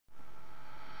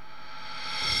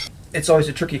it's always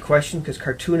a tricky question because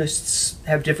cartoonists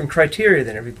have different criteria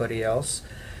than everybody else.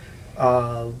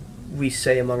 We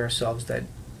say among ourselves that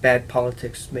bad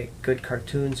politics make good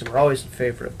cartoons, and we're always in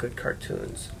favor of good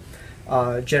cartoons.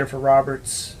 Jennifer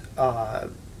Roberts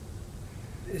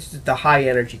is the high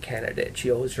energy candidate. She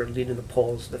always sort of leading the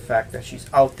polls. The fact that she's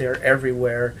out there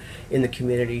everywhere in the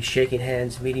community, shaking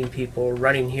hands, meeting people,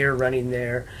 running here, running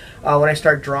there. When I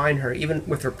start drawing her, even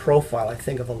with her profile, I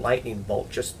think of a lightning bolt.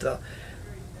 Just the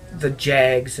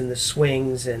jags and the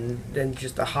swings and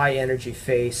just the high energy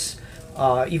face.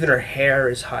 Even her hair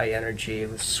is high energy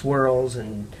with swirls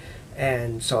and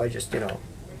so I just do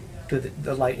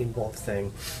the lightning bolt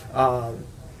thing.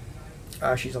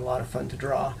 She's a lot of fun to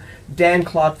draw. Dan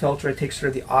Clodfelter takes sort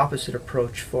of the opposite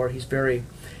approach for. He's very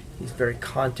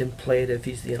contemplative.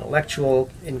 He's the intellectual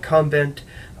incumbent,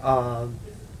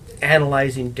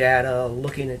 analyzing data,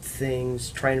 looking at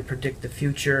things, trying to predict the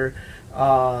future.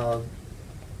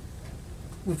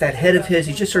 With that head of his,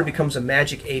 he just sort of becomes a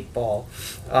magic 8 ball.